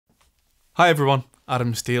Hi everyone,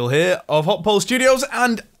 Adam Steele here of Hot Pole Studios,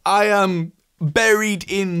 and I am buried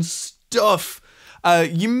in stuff.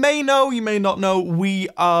 You may know, you may not know, we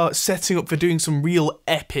are setting up for doing some real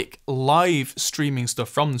epic live streaming stuff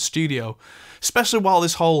from the studio, especially while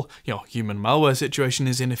this whole, human malware situation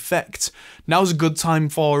is in effect. Now's a good time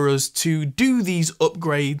for us to do these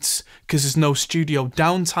upgrades because there's no studio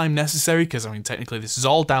downtime necessary, because technically this is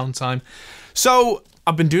all downtime. So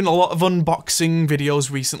I've been doing a lot of unboxing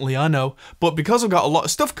videos recently, I know, but because I've got a lot of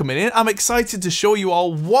stuff coming in, I'm excited to show you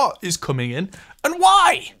all what is coming in and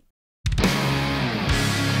why.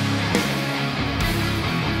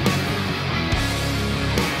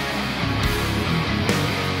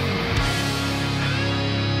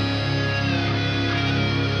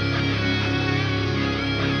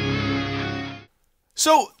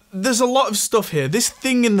 So there's a lot of stuff here. This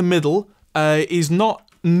thing in the middle is not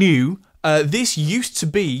new. This used to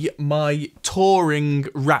be my touring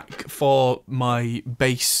rack for my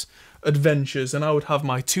bass adventures, and I would have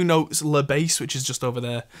my 2 Notes La Bass, which is just over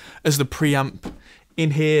there, as the preamp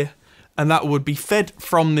in here, and that would be fed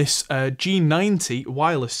from this G90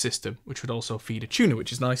 wireless system, which would also feed a tuner,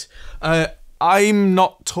 which is nice. I'm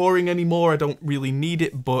not touring anymore, I don't really need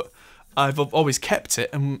it, but I've always kept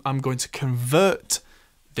it, and I'm going to convert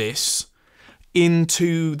this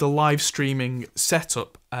into the live streaming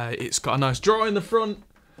setup. It's got a nice drawer in the front,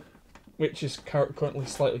 which is currently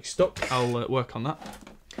slightly stuck. I'll work on that.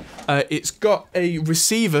 It's got a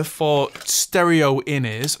receiver for stereo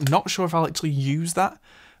in-ears. I'm not sure if I'll actually use that,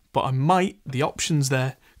 but I might. The options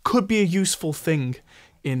there could be a useful thing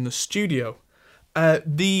in the studio.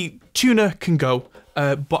 The tuner can go,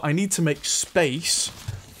 but I need to make space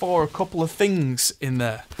for a couple of things in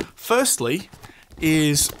there. Firstly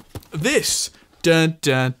is this. Dun,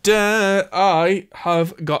 dun, dun. I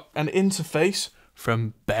have got an interface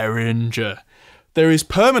from Behringer. There is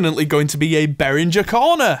permanently going to be a Behringer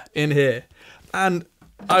corner in here. And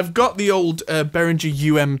I've got the old Behringer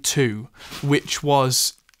UM2, which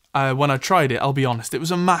was, when I tried it, I'll be honest, it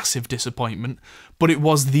was a massive disappointment, but it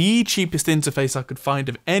was the cheapest interface I could find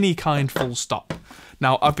of any kind, full stop.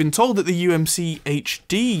 Now, I've been told that the UMC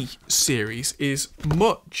HD series is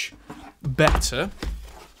much better.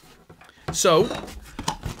 So,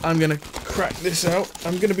 I'm going to crack this out.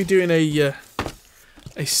 I'm going to be doing a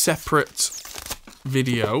separate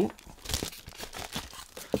video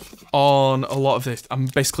on a lot of this. I'm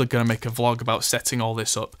basically going to make a vlog about setting all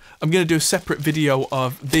this up. I'm going to do a separate video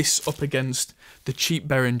of this up against the cheap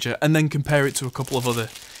Behringer and then compare it to a couple of other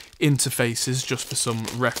interfaces just for some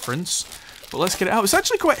reference. But let's get it out. It's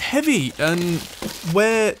actually quite heavy, and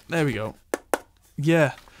there we go.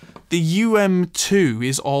 Yeah. The UM2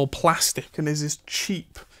 is all plastic and is this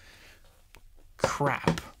cheap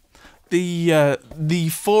crap. The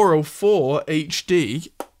 404 HD,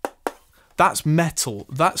 that's metal,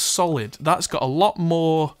 that's solid, that's got a lot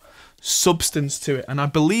more substance to it, and I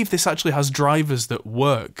believe this actually has drivers that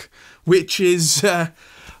work, which is a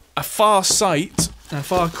far sight, a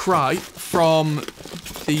far cry from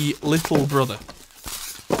the little brother.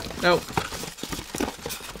 Now,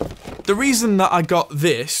 the reason that I got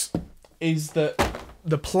this is that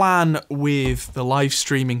the plan with the live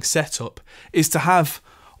streaming setup is to have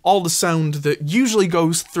all the sound that usually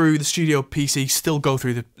goes through the studio PC still go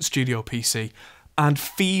through the studio PC and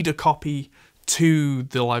feed a copy to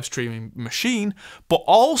the live streaming machine, but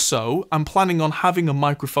also I'm planning on having a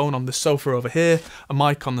microphone on the sofa over here, a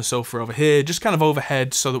mic on the sofa over here, just kind of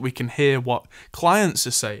overhead so that we can hear what clients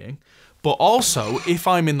are saying. But also, if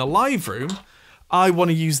I'm in the live room, I want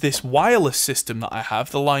to use this wireless system that I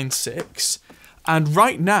have, the Line 6, and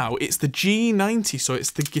right now it's the G90, so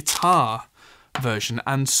it's the guitar version,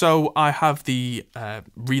 and so I have the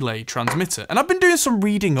relay transmitter. And I've been doing some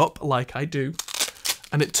reading up, like I do,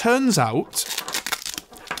 and it turns out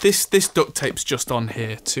this duct tape's just on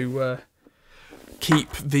here to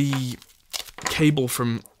keep the cable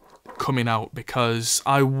from coming out, because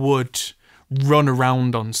I would run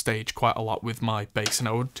around on stage quite a lot with my bass, and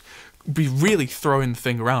I would be really throwing the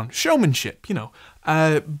thing around. Showmanship,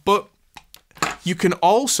 but you can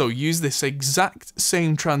also use this exact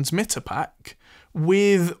same transmitter pack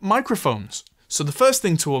with microphones. So the first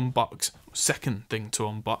thing to unbox, second thing to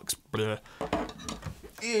unbox,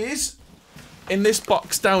 is in this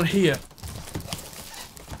box down here.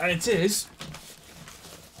 And it is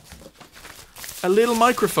a little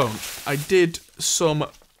microphone. I did some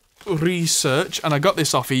research, and I got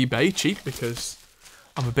this off eBay, cheap, because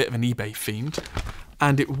I'm a bit of an eBay fiend,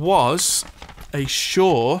 and it was a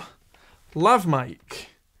Shure lav mic.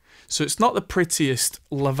 So it's not the prettiest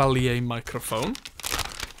lavalier microphone,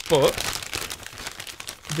 but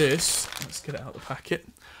this, let's get it out of the packet,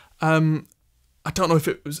 I don't know if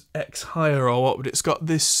it was X higher or what, but it's got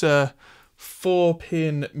this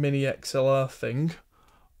 4-pin mini XLR thing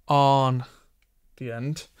on the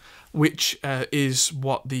end, which is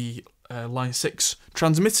what the Line 6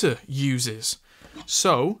 transmitter uses.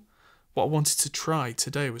 So what I wanted to try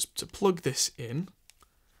today was to plug this in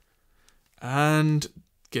and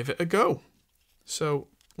give it a go. So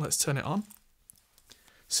let's turn it on.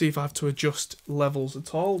 See if I have to adjust levels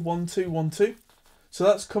at all. 1, 2, 1, 2. So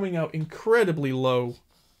that's coming out incredibly low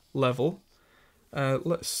level.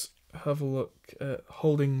 Let's have a look at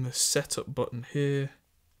holding the setup button here.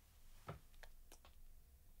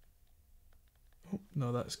 Oh,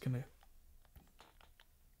 no, that's gonna...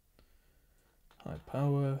 High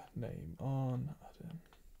power, name on.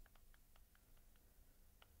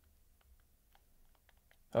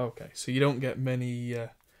 Okay, so you don't get many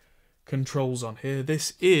controls on here.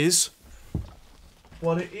 This is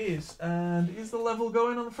what it is. And is the level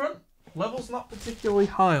going on the front? Level's not particularly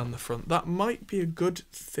high on the front. That might be a good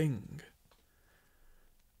thing.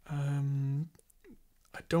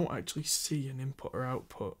 I don't actually see an input or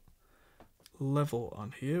output level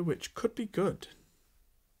on here, which could be good.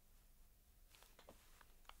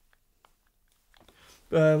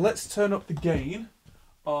 Let's turn up the gain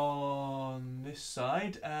on this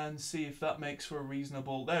side and see if that makes for a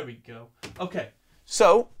reasonable... There we go. Okay,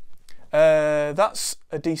 so that's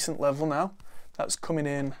a decent level now. That's coming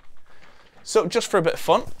in. So just for a bit of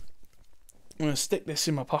fun, I'm going to stick this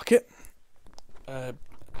in my pocket.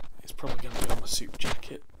 It's probably going to be on my suit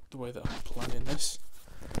jacket, the way that I'm planning this.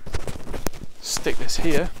 Stick this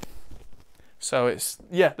here. So it's...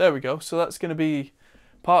 Yeah, there we go. So that's going to be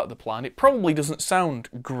part of the plan. It probably doesn't sound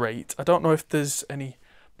great. I don't know if there's any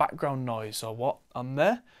background noise or what on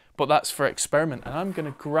there, but that's for experiment. And I'm going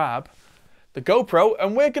to grab the GoPro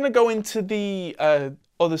and we're going to go into the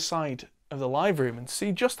other side of the live room and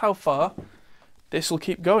see just how far this will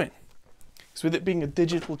keep going. Because with it being a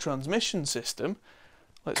digital transmission system,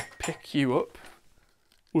 let's pick you up.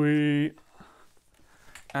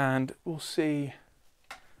 And we'll see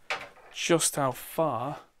just how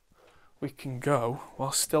far we can go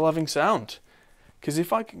while still having sound. Because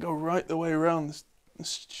if I can go right the way around the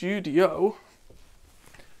studio,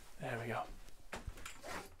 there we go.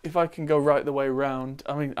 If I can go right the way around,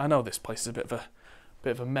 I mean, I know this place is a bit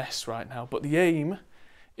of a mess right now, but the aim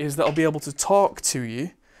is that I'll be able to talk to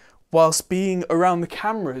you whilst being around the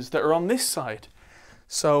cameras that are on this side.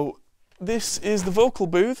 So this is the vocal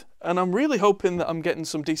booth, and I'm really hoping that I'm getting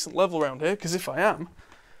some decent level around here, because if I am,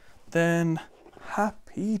 then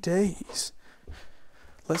happy days.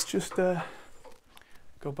 Let's just go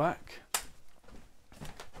back.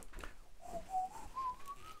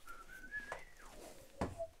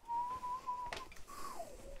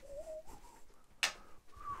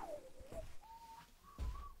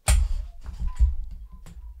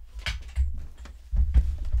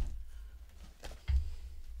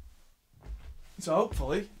 So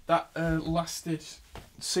hopefully that lasted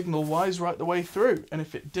signal-wise right the way through. And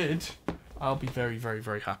if it did, I'll be very, very,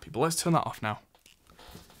 very happy. But let's turn that off now.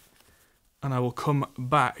 And I will come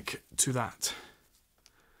back to that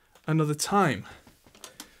another time.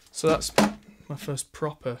 So that's my first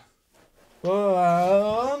proper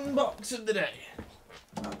unbox of the day.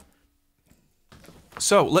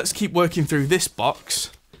 So let's keep working through this box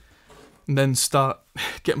and then start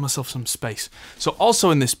getting myself some space. So also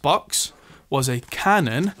in this box was a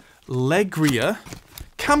Canon Legria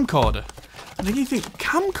camcorder. And then you think,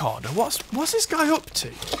 camcorder? What's this guy up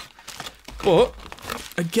to? But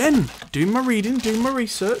again, doing my reading, doing my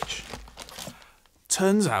research,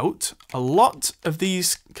 turns out a lot of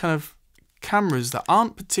these kind of cameras that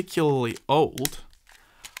aren't particularly old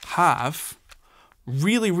have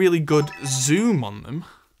really, really good zoom on them,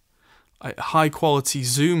 a high quality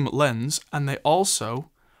zoom lens, and they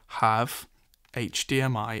also have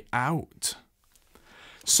HDMI out.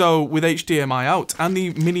 So with HDMI out and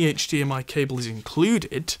the mini HDMI cable is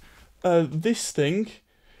included, this thing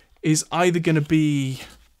is either going to be...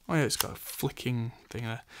 Oh yeah, it's got a flicking thing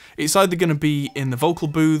there. It's either going to be in the vocal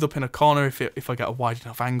booth up in a corner if I get a wide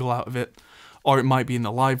enough angle out of it, or it might be in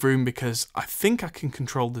the live room because I think I can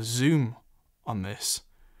control the zoom on this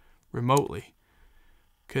remotely.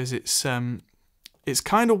 Because it's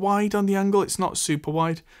kind of wide on the angle, it's not super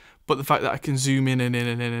wide, but the fact that I can zoom in and in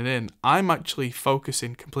and in and in, I'm actually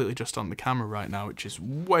focusing completely just on the camera right now, which is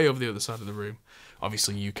way over the other side of the room.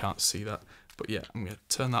 Obviously you can't see that, but yeah, I'm going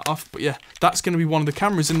to turn that off. But yeah, that's going to be one of the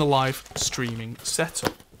cameras in the live streaming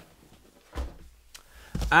setup.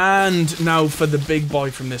 And now for the big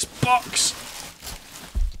boy from this box.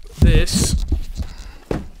 This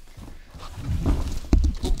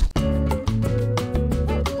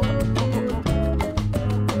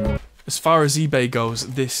as far as eBay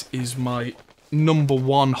goes, this is my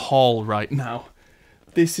 #1 haul right now.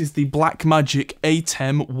 This is the Blackmagic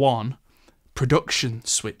ATEM 1 production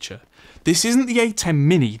switcher. This isn't the ATEM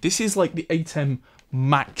Mini, this is like the ATEM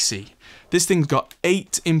Maxi. This thing's got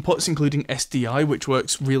 8 inputs, including SDI, which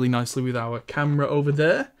works really nicely with our camera over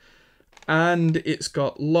there. And it's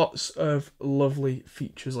got lots of lovely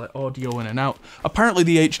features like audio in and out. Apparently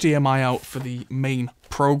the HDMI out for the main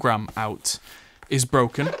program out is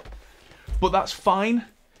broken. But that's fine,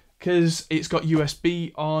 because it's got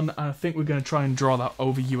USB on, and I think we're going to try and draw that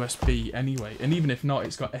over USB anyway. And even if not,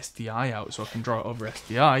 it's got SDI out, so I can draw it over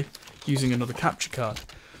SDI using another capture card.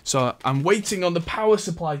 So I'm waiting on the power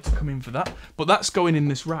supply to come in for that, but that's going in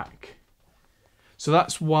this rack. So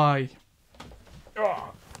that's why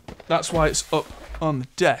it's up on the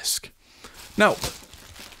desk. Now,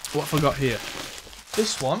 what have I got here?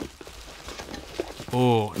 This one.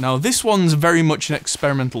 Oh, now this one's very much an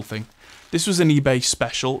experimental thing. This was an eBay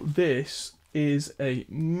special. This is a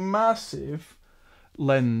massive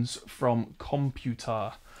lens from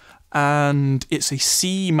Computar. And it's a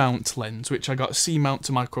C-mount lens, which I got a C-mount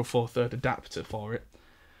to Micro Four Thirds adapter for it.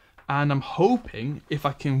 And I'm hoping if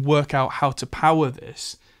I can work out how to power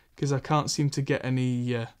this, because I can't seem to get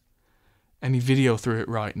any video through it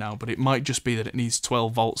right now, but it might just be that it needs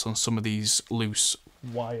 12 volts on some of these loose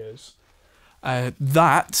wires.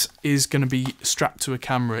 That is going to be strapped to a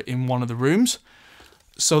camera in one of the rooms.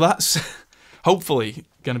 So that's hopefully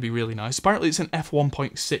going to be really nice. Apparently it's an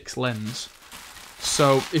f1.6 lens.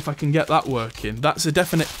 So if I can get that working, that's a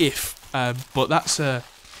definite if. But that's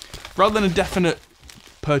rather than a definite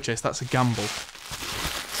purchase, that's a gamble.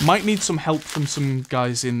 Might need some help from some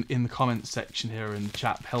guys in the comments section here in the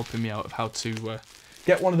chat helping me out of how to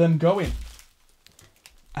get one of them going.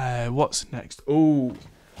 What's next? Oh,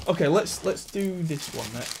 okay. Let's do this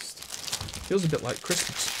one next. Feels a bit like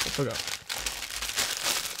Christmas. I forgot.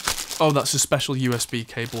 Oh, that's a special USB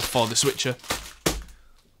cable for the switcher.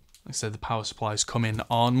 Like I said, the power supplies come in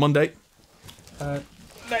on Monday.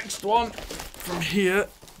 Next one from here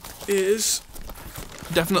is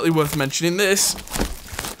definitely worth mentioning. This.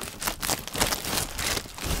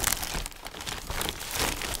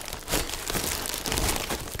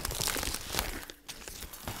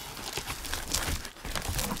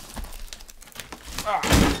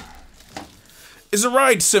 Is a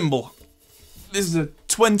ride cymbal. This is a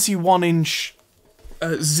 21-inch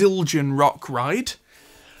Zildjian rock ride.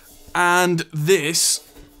 And this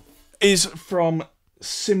is from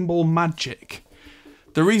Cymbal Magic.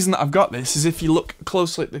 The reason that I've got this is if you look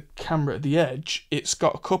closely at the camera at the edge, it's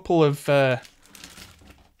got a couple of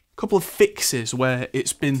fixes where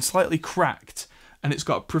it's been slightly cracked, and it's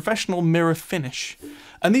got a professional mirror finish.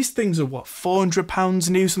 And these things are what, £400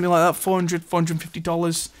 new, something like that, $400,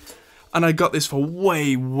 $450. And I got this for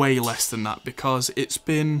way, way less than that because it's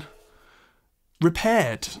been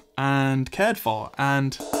repaired and cared for,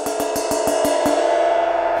 and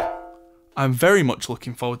I'm very much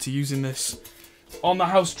looking forward to using this on the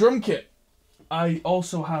house drum kit. I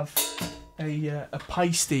also have a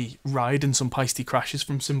Paiste ride and some Paiste crashes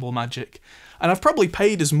from Cymbal Magic, and I've probably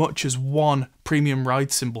paid as much as one premium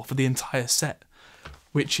ride cymbal for the entire set,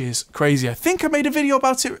 which is crazy. I think I made a video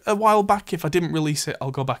about it a while back. If I didn't release it,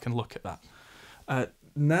 I'll go back and look at that.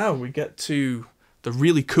 Now we get to the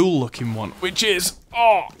really cool looking one, which is,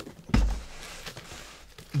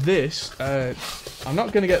 this. I'm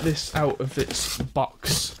not going to get this out of its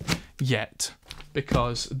box yet,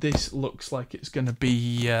 because this looks like it's going to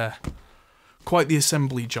be quite the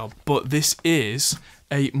assembly job. But this is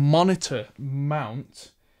a monitor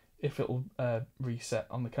mount, if it'll reset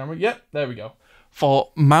on the camera. Yep, there we go. For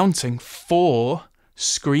mounting 4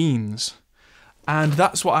 screens. And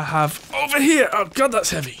that's what I have over here. Oh god,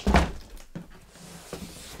 that's heavy.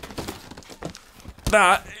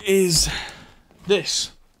 That is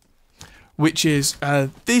this. Which is,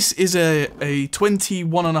 this is a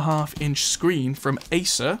 21.5-inch screen from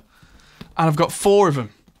Acer. And I've got 4 of them.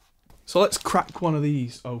 So let's crack one of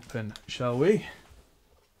these open, shall we?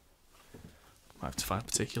 I have to find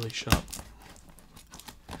particularly sharp.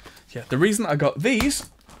 Yeah, the reason I got these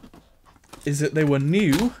is that they were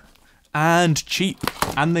new and cheap,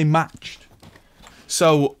 and they matched.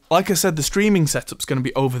 So, like I said, the streaming setup's going to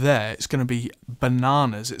be over there. It's going to be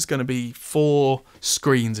bananas. It's going to be 4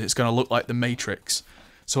 screens. It's going to look like the Matrix.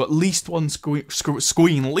 So at least one screen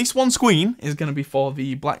is going to be for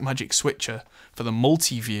the Blackmagic switcher for the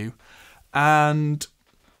multi-view, and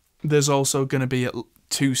there's also going to be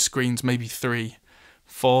 2 screens, maybe 3.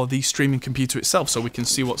 For the streaming computer itself, so we can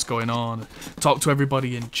see what's going on, talk to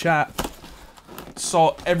everybody in chat,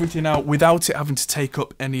 sort everything out without it having to take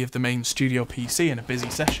up any of the main studio PC in a busy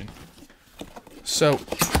session. So,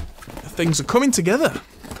 things are coming together.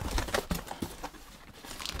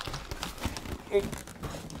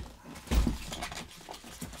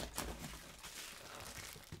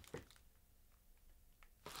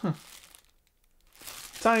 Huh.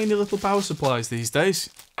 Tiny little power supplies these days.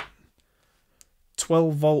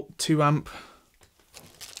 12 volt, 2 amp.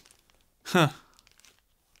 Huh.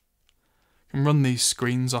 Can run these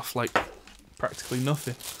screens off like practically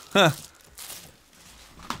nothing. Huh.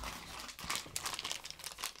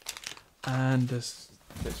 And this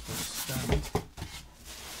will stand.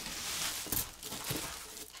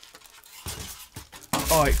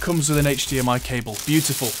 Oh, it comes with an HDMI cable.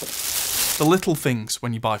 Beautiful. The little things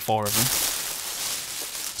when you buy 4 of them.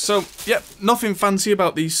 So, yep, nothing fancy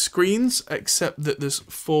about these screens except that there's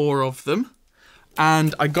 4 of them.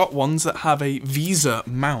 And I got ones that have a VESA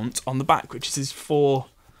mount on the back, which is these 4...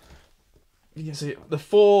 You can see the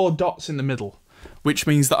 4 dots in the middle, which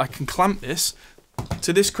means that I can clamp this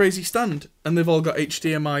to this crazy stand, and they've all got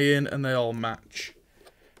HDMI in and they all match.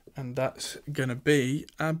 And that's gonna be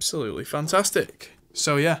absolutely fantastic.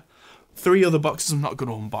 So yeah, 3 other boxes. I'm not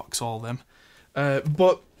gonna unbox all of them,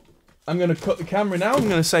 but I'm gonna cut the camera now. I'm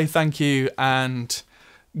gonna say thank you and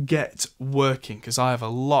get working because I have a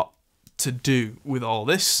lot to do with all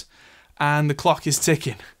this and the clock is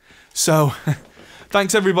ticking. So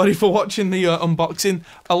thanks everybody for watching the unboxing.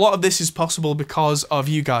 A lot of this is possible because of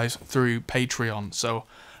you guys through Patreon, so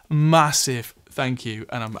massive thank you.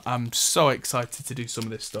 And I'm so excited to do some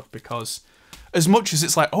of this stuff because as much as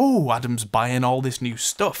it's like, oh, Adam's buying all this new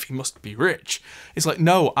stuff, he must be rich, it's like,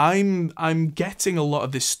 no, I'm getting a lot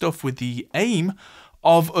of this stuff with the aim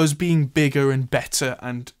of us being bigger and better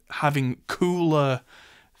and having cooler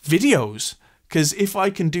videos. Because if I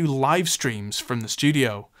can do live streams from the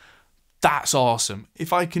studio, that's awesome.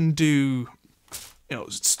 If I can do, you know,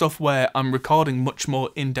 stuff where I'm recording much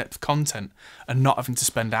more in-depth content and not having to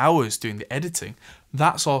spend hours doing the editing,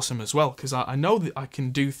 that's awesome as well. Because I know that I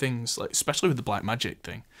can do things, like especially with the Blackmagic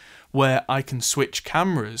thing, where I can switch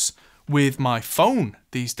cameras with my phone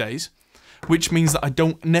these days, which means that I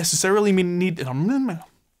don't necessarily need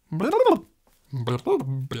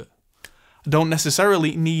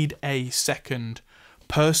a second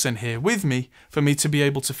person here with me for me to be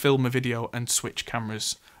able to film a video and switch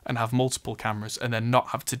cameras and have multiple cameras and then not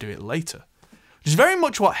have to do it later. Which is very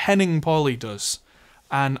much what Henning Pauly does.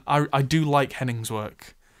 And I do like Henning's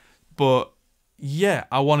work. But yeah,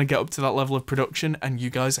 I want to get up to that level of production and you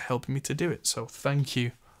guys are helping me to do it. So thank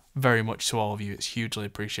you very much to all of you. It's hugely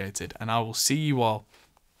appreciated. And I will see you all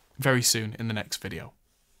very soon in the next video.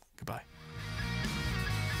 Goodbye.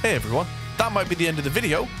 Hey everyone, that might be the end of the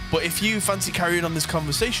video, but if you fancy carrying on this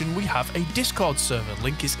conversation, we have a Discord server,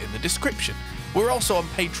 link is in the description. We're also on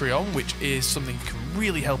Patreon, which is something you can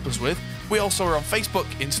really help us with. We also are on Facebook,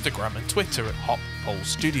 Instagram and Twitter at Hop Pole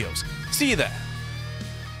Studios. See you there.